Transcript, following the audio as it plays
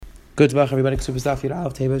Good luck, everybody. Ksubas Daf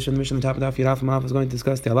Yirav. Tebesh and the mission on top of Daf Yirav. Mahav is going to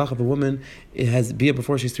discuss the halacha of a woman. It has bia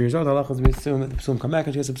before she's 3 years old. The halacha is we assume that the psulim come back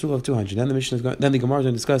and she has a psul of 200. Then the mission is going. Then the Gemara is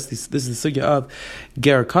going to discuss this. This is the sugya of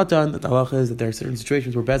ger katan. That the halacha is that there are certain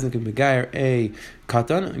situations where bezin can begayer a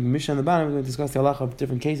katan. The mission on the bottom is going to discuss the halacha of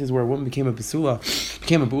different cases where a woman became a bula.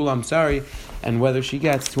 And whether she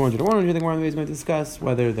gets 200 or 100. The Gemara is going to discuss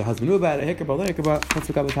whether the husband knew about it. Hikabah, lekabah. Let's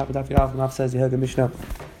look up the top of Daf Yirav. Mahav says the Hilga Mishnah.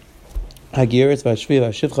 Hagiris v'ashvi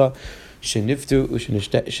v'ashivcha sheniftu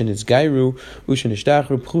ushenizgairu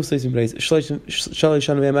ushenishtachru pchuseis imreis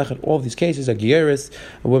shalishanu v'emachad. All of these cases, a giris,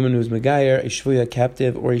 a woman who's megayer, a shvuya,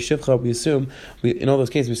 captive, or a shivcha, we assume, in all those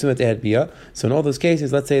cases, we assume that they had bia. So in all those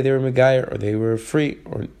cases, let's say they were megayer, or they were free,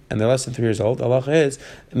 and they're less than 3 years old. The halacha is,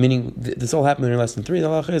 meaning this all happened when they're less than 3. The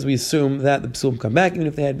halacha is we assume that the psulim come back, even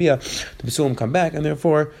if they had bia, the psulim come back, and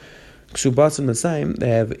therefore Ksubas and Masayim, they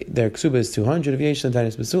have their ksuba is 200 of yesh and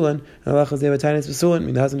tainis besulan, and Allah they have a tainis besulan. I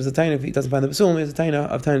mean, the husband is a taina. If he doesn't find the besulan, he has a taina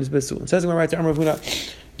of tainis besulan. Says we're right to Amar Vuna.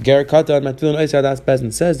 Ger katan matfilin oisad as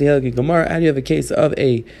bezin. Says the Helgi Gemara. And you have a case of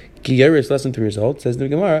a gigeris less than 3 years old. Says the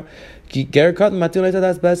Gemara. Ger katan matfilin oisad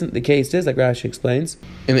as bezin. The case is like Rashi explains.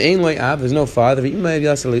 In ein loy av, there's no father. And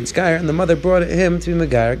the mother brought him to be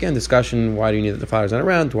megayer. Again, discussion. Why do you need that the father's not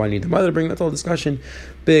around? Do I need the mother to bring? That's all discussion.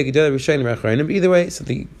 Big either way, so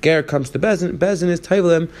the ger comes to Bezin is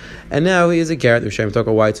Taivalim, and now he is a ger. The Rishonim talk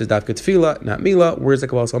about why it says Dafka Tefila, not Mila. Where's the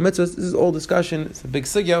Kabbalah Mitzvahs? This is all discussion. It's a big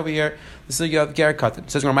sugya over here. The sugya of ger katan.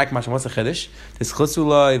 It says Mike Masham, what's the chiddush? This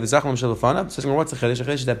chusula v'zachem shalafana. It says what's the chiddush? The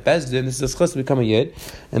chiddush is that Bezdin, this is a chus to become a yid,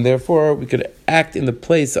 and therefore we could act in the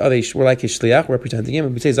place of we're like a shliach representing him.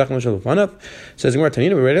 And we say zachem shalafana. It says Gemara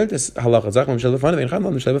Tanina, we read it. This halacha zachem shalafana v'inchad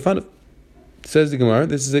lam shalafana. Says the Gemara,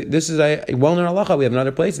 this is a well-known halacha. We have in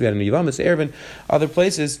other places. We had in Yivamis, Erevin, other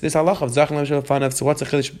places. This halacha of Zachem Shalafanav. So what's the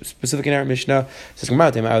chiddush specific in our Mishnah? Says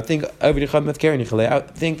Gemara, I would think I would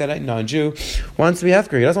think that a non-Jew wants to be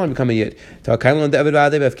hefker. He doesn't want to become a yid. Because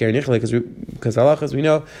halachas we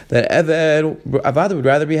know that Avada would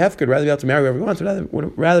rather be hefker, rather be able to marry whoever he wants,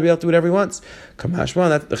 would rather be able to do whatever he wants. Kamashma,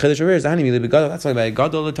 that the chiddush over here is that's why by a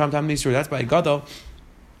gadol the tam nisur. That's by a gadol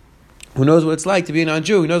who knows what it's like to be a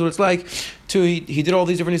non-Jew. He knows what it's like to, he did all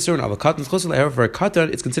these different isurim. However, for a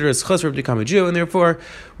katan, it's considered a schus for him to become a Jew, and therefore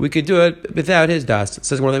we could do it without his das. It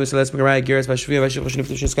says more than my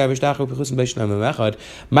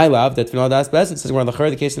love that das best. It says more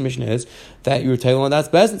the case of the mission is that you were telling on das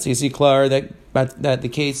best. So you see clear that the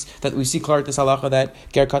case that we see clear this halacha that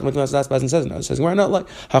ger katan das best says no. It says we're not like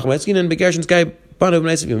hachmetzkin and begershin sky banu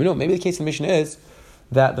b'nei. No, maybe the case of the mission is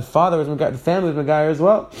that the father was the family was Megayer as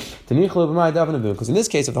well. Because in this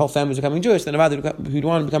case, if the whole family is becoming Jewish, then he'd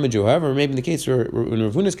want to become a Jew. However, maybe in the case where in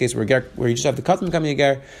Ravuna's case where you just have the cousin becoming a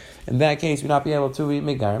ger, in that case, you'd not be able to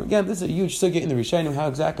make Megayer. Again, this is a huge sugya in the Rishonim, how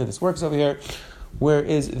exactly this works over here. Where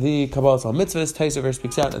is the Kabbalah Mitzvahs? Taisaver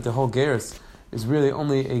speaks out that the whole gerus is really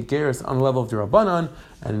only a gerus on the level of the Rabbanan,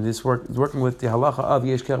 and this work is working with the halacha of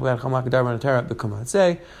Yesh Kech V'Yad Cham L'Kedar V'Natara B'Kam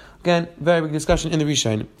Hatzei. Again, very big discussion in the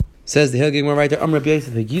Rishonim. Says the Hilgig more right there. When the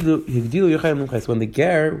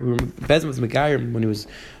ger, Bezin was Megayer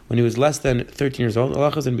when he was less than 13 years old,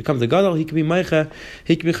 Allah and becomes a gadol, he could be meicha,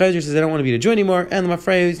 he could be chayzer, says I don't want to be a Jew anymore, and the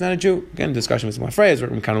Mafreya is not a Jew. Again, discussion with the Mafreya is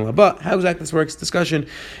working with Kanal But how exactly this works? Discussion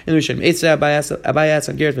in the Rishonim. Eitzah Abayas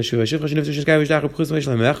on Geras Vashuva Shivcha Shinif Shishkai Vishdach Pchus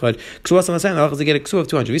Vishlam Mechad Ksuas Amasan Allah to get a ksuv of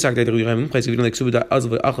 200. We saw that the Ruchayim place if you don't like ksuv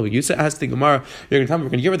Azal Achav Yusa asked the Gemara, you're going to tell me we're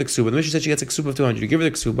going to give her the ksuv. The Mishnah said she gets a ksuv of 200. You give her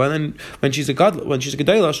the ksuv, and then when she's a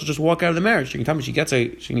gedayla, she'll just walk out of the marriage. You can tell me she can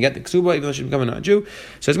get the ksuba even though she's becoming a Jew.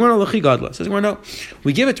 Says we're not lachi gadla. Says we're no.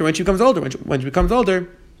 We give it to her when she becomes older. When she becomes older,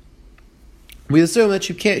 we assume that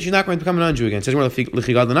she's not going to become a non-Jew again. Says we're lachi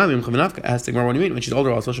gadla. Ask the Gemara what do you mean? When she's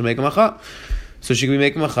older, also she'll make a macha. So she could be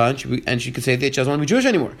making macha, and she could say that she doesn't want to be Jewish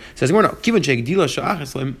anymore. Says Gemara, no. Says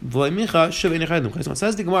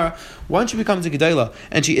the Gemara, once she becomes a gedayla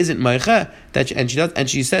and she isn't meicha, and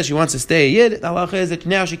she says she wants to stay a yid, the halacha is that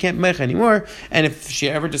now she can't be meicha anymore. And if she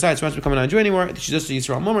ever decides she wants to become a non-Jew anymore, she's just a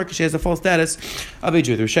Yisrael Momer because she has the full status of a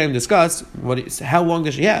Jew. The Rishonim discuss how long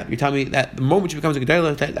does she have. You tell me that the moment she becomes a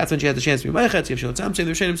gedayla, that's when she has the chance to be meicha. So if she'll say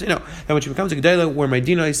the Rishonim say no. That when she becomes a gedayla, where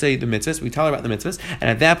Medina say the mitzvahs, we tell her about the mitzvahs, and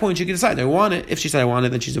at that point she can decide I want it. If she said I want it,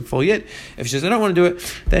 then she's a full yid. If she says I don't want to do it,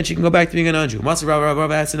 then she can go back to being a non-Jew. Masar Rav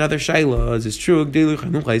asks another shayla. Is this true?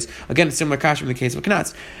 Again, it's similar kash from the case of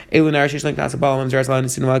knatz. In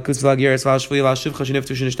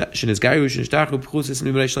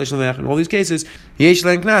all these cases, yesh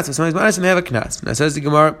len knatz. If somebody's manas and they have a knatz. Now says the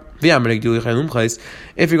Gemara,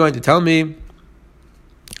 if you're going to tell me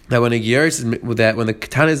that when a gear is that when the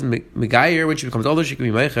katana is megayer, when she becomes older, she can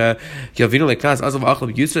be meicha. Yavinu like knas azav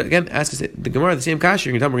achal b'yusra. Again, ask us the Gemara the same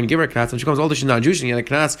kasha. You're going to give her a knas when she becomes older. She's not Jewish. And a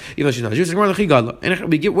knas, even though she's not Jewish, the Gemara lechigadla.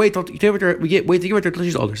 And we get wait to give it to her till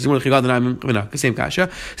she's older. She's going to lechigadla. The same kasha.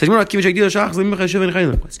 Says Gemara kiv shagdil shachs limcha shivin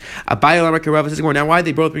chayin lepas. Abayel Rav says Gemara. Now why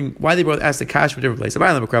they both ask the kasha for different place?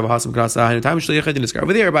 Abayel Rav hasam knasa and time shli yechad in this.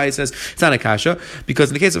 Over there, Abayel says it's not a kasha because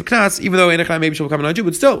in the case of knas, even though enechai maybe she'll become a non-Jew,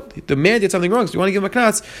 but still the man did something wrong, so you want to give him a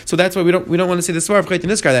knas. So that's why we don't want to say the svar of Chayt in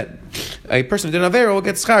this guy that a person who did an avera will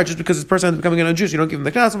get schar just because this person is becoming a non-Jew. You don't give him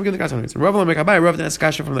the knas, we give him the knas. Rav will make Abayah. Rav didn't ask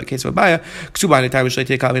kasha from the case of Abayah. Ksuba and time shli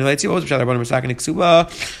take kavin leitzi. What was the rabbanim masakin ksuba?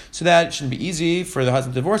 So that it shouldn't be easy for the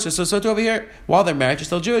husband to divorce her. So too over here, while they're married, she's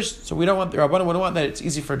still Jewish. So we don't want the rabbanim wouldn't want that it's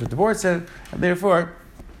easy for her to divorce her, and therefore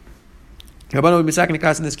rabbanim would be masakin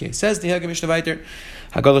knas in this case. Says the Hilgah Mishnah Vayter.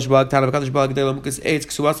 All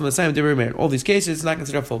these cases, it's not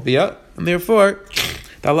considered a full bia, and therefore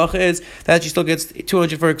the halacha is that she still gets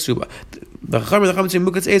 200 for a ksuba. The Chacham say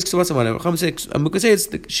mukas eis ksuba samana. Chacham say mukas eis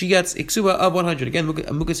she gets a ksuba of 100. Again,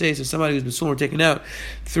 mukas eis is somebody who's been stolen or taken out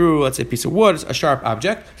through, let's say, a piece of wood, a sharp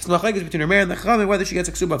object. So the machlekes is between her mare and the Chacham whether she gets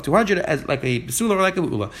a ksuba of 200 as like a besula or like a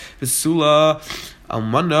beula. Besula,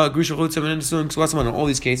 almana, grusha chutzim, and ksuba samana. In all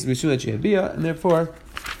these cases, we assume that she had bia, and therefore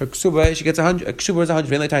her ksuba, she gets 100. A ksuba is 100.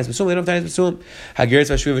 They times besum. They don't have times besum.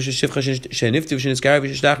 Hageres vashuv v'shivcha sheniftu v'sheniskar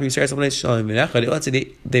v'shishdach v'yisrael somebody shalom v'nechad. Let's say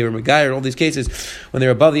they were megayer in all these cases when they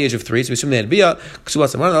were above the age of 3. So we assume they had bia. Ksuba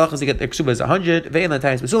samana. The halachas they get their ksuba is 100. They don't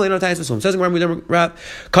times besum. They don't times besum. Says Gemara we don't wrap.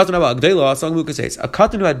 Katan about agdela. Song Lukas says a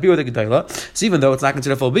katan who had bia with a gedela. So even though it's not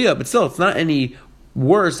considered full bia, but still it's not any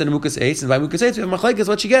worse than a mukas eitz, and by mukas eitz we have machlekes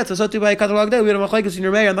what she gets. So too by katan agdela we have machlekes in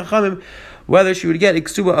your mayor and the chamim whether she would get a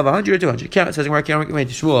ksuba of 100 or 200. It says Gemara can't make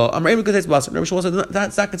Shmuel. I'm ready mukas eitz b'asar. Shmuel says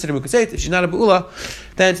that's not considered mukas eitz. If she's not a beula,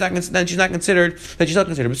 then she's not considered. That she's not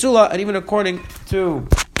considered besula, and even according to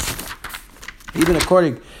the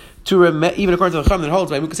Chacham that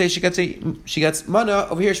holds by mukas eitz she gets mana.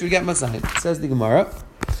 Over here she would get masayim. Says the Gemara.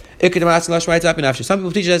 Some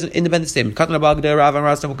people teach it as an independent statement. Again, it's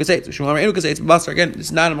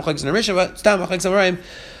not a machlekes in a Mishnah, but it's not a machlekes in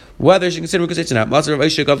whether she considered mukas or not. Master of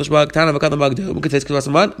Aisha Gavlash Bag Tana Vakadam Bagdu mukas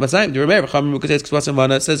Ksvasaman. Masayim. Do you remember? Chacham mukas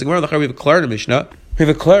Ksvasaman says the Gemara. We have a clear in the Mishnah. We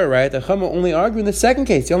have a clear, right? The Chacham only argue in the second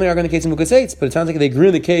case. They only argue in the case of mukas eitz, but it sounds like they agree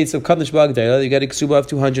in the case of Kaddish Bagdela. You get a ksuba of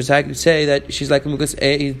 200. So how can you say that she's like a mukas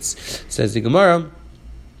eitz? Says the Gemara.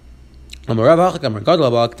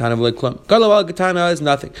 Gadol Katana is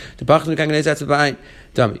nothing.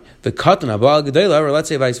 Dummy. The Katana Bal Gedela, or let's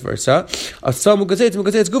say vice versa. In this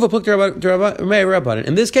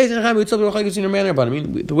case, I mean,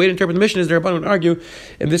 the way to interpret the mission is the Rabban would argue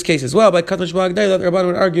in this case as well. By Katana Bal Gedela, the Rabban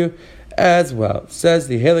would argue as well. Says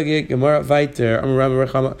the Heilige Gemara Vayter.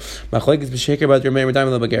 Machlekes b'sheker about your Rabban Madam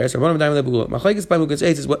Lebageres. Rabban Madam Lebula. Machlekes by mukas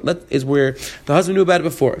eitz is where the husband knew about it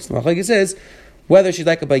before. So Machlekes is whether she's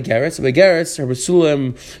like a Baigeres. A Baigeres, her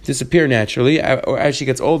Basulim disappear naturally, or as she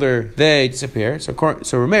gets older, they disappear. So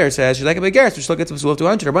Rameir says she's like a Baigeres, but she still gets a Basul of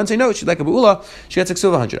 200. Rabban say no, she's like a Beula, she gets a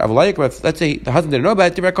Ksuv of 100. Let's say the husband didn't know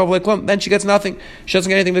about it, then she gets nothing. She doesn't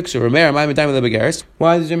get anything with Ksuv. Rameir, am I with a Baigeres?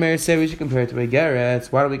 Why does Rameir say we should compare it to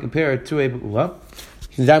Baigeres? Why don't we compare it to a Beula?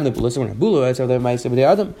 So when a bula, so there Maisa b'dei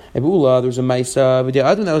Adam. A bula, there's a Maisa b'dei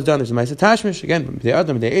Adam that was done. There's a Maisa Tashmish again. B'dei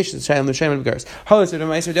Adam, b'dei Ish, the Shalom, the Shem, and Garis. Halas, there's a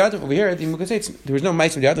Maisa b'dei Adam over here. There was no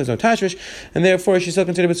Maisa b'dei Adam. There's no Tashmish, and therefore she's still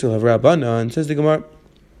considered b'tzula. Rabbanan says the Gemara.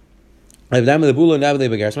 By the Maisa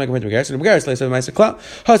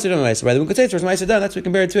done. That's what we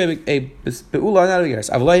compare it to a beula, not a begaris.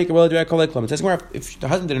 If the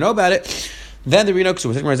husband didn't know about it, then the Reno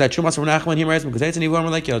Ksuba. Is that true? Master Nachman here writes because and we're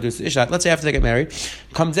like, let's say after they get married,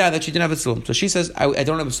 comes out that she didn't have a sulam. So she says, I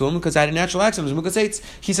don't have a sulam because I had a natural accident.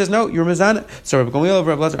 He says, no, you're mizana. So Rabbi Gamliel,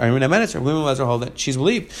 Rabbi Lezer, Rabbi Lezer hold that she's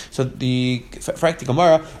believed. So the Frakti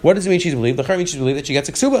Gemara, what does it mean she's believed? The means she's believed that she gets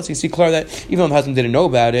a ksuba. So you see clear that even though the husband didn't know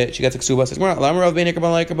about it, she gets a ksuba. Says Gemara, Lamar Rav Ben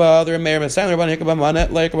Hikabah like about the Rameir Messiah, Rabban Hikabah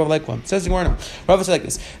Manet like about like one. Says the Gemara, Rav says like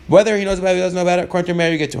this: whether he knows about it, he doesn't know about it. According to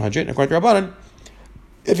Rameir, you get 200. According to Rabbanan,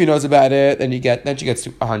 if he knows about it, then she gets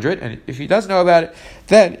 100, and if he doesn't know about it,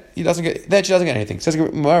 then she doesn't get anything. Says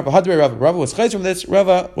Rava was chayz from this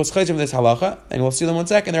halacha, and we'll see them in 1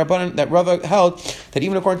 second. That Rava held that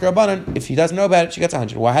even according to Rabbanan, if he doesn't know about it, she gets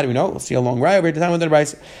 100. Well, how do we know? We'll see a long ride over the time with the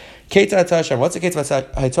rice. Keita Hashem. What's the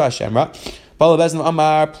Keita Hashem?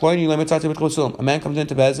 A man comes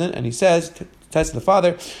into Bezin and he says test to the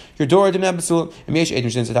father, your door didn't have Basulam.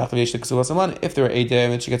 If there were 8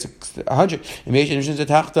 then she gets 100. Now,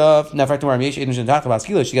 she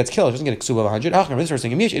gets killed. She doesn't get a ksuba of 100. This person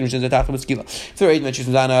saying, if there were 8 then she's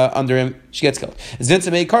Mizana under him, she gets killed.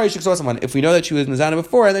 If we know that she was Mizana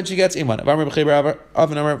before, and then she gets Iman. And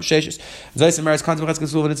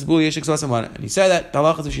he said that the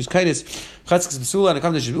halacha if she's kindness, and it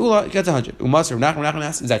comes to Shibula, it gets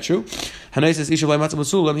 100. Is that true? Hanai says, Isha Matzah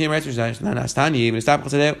Basulam, he writes,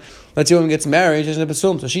 let's see when gets married, she doesn't have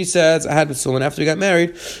Basulam. So she says, I had Basulam, and after we got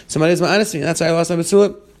married, somebody is my honesty, and that's why I lost my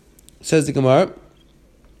Basulam. Says the Gemara.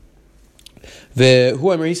 He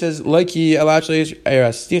says, she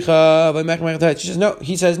says, no.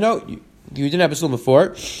 He says, no, you didn't have Basulam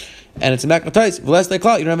before. And it's a makmatais. Less they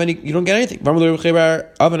call you don't have any. You don't get anything. Rabbi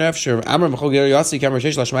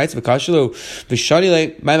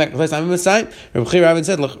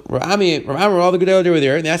said, "Look, Rami, all the good were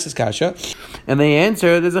there." And they asked this kasha, and they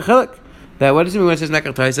answered, "There's a chiluk that what does it mean when it says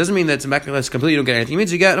makmatais? Doesn't mean that it's a makmatais completely. You don't get anything. It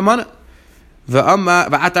means you get a mana."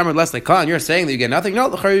 Less like and you're saying that you get nothing.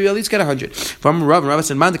 No, you at least get 100. From Rav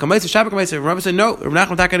said, Rav said, no, Rav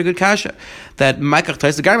Nachman got a good kasha that Michael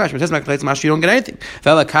ties the garmash, but says Michael ties mash, you don't get anything.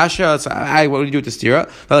 Vela kasha, what do you do with the stira?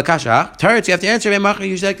 Vela kasha, turrets, you have to answer.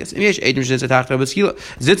 You should like this. If she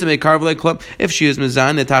is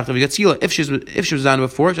mizan, the tachta gets skila. If she was mizan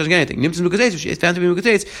before, she doesn't get anything. Nimtzin mukates, if she is found to be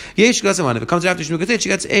mukates, yesh got some. If it comes after she mukates, she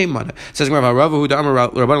gets a mana. Says Rav who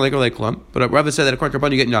Rabban like Klum, but Rav said that according to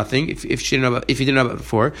Rabban you get nothing if she didn't know if you didn't know about it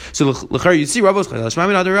before. So l'char you see Rabba's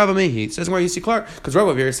chayil. Says where you see Clark because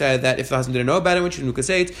Rabba here said that if the husband didn't know about it when she was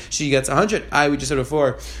nukaseit, she gets 100. We just said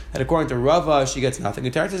before that according to Rabba she gets nothing.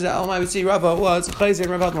 The Torah says that I would see Rabba was chayzer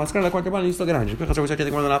and Rabba according to Rabba you still get 100. Because we start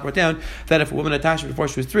taking more than up down that if a woman attached before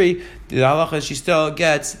she was 3, the halacha is she still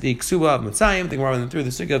gets the ksuba of Mitzayim. The Gemara went through the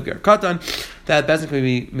sugya of ger katan that basically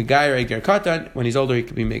be megayer a ger katan when he's older he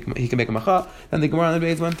can make a macha. Then the Gemara on the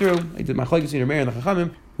base went through. He did machlokes between Meir and the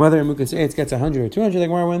Chachamim. Whether Mukas 8 gets 100 or 200, the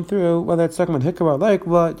Gemara went through. Whether it's talking about Hikabah, like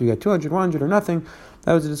what? Do you get 200, 100, or nothing?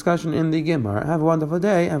 That was a discussion in the Gemara. Have a wonderful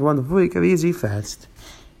day. Have a wonderful week. Have an easy fast.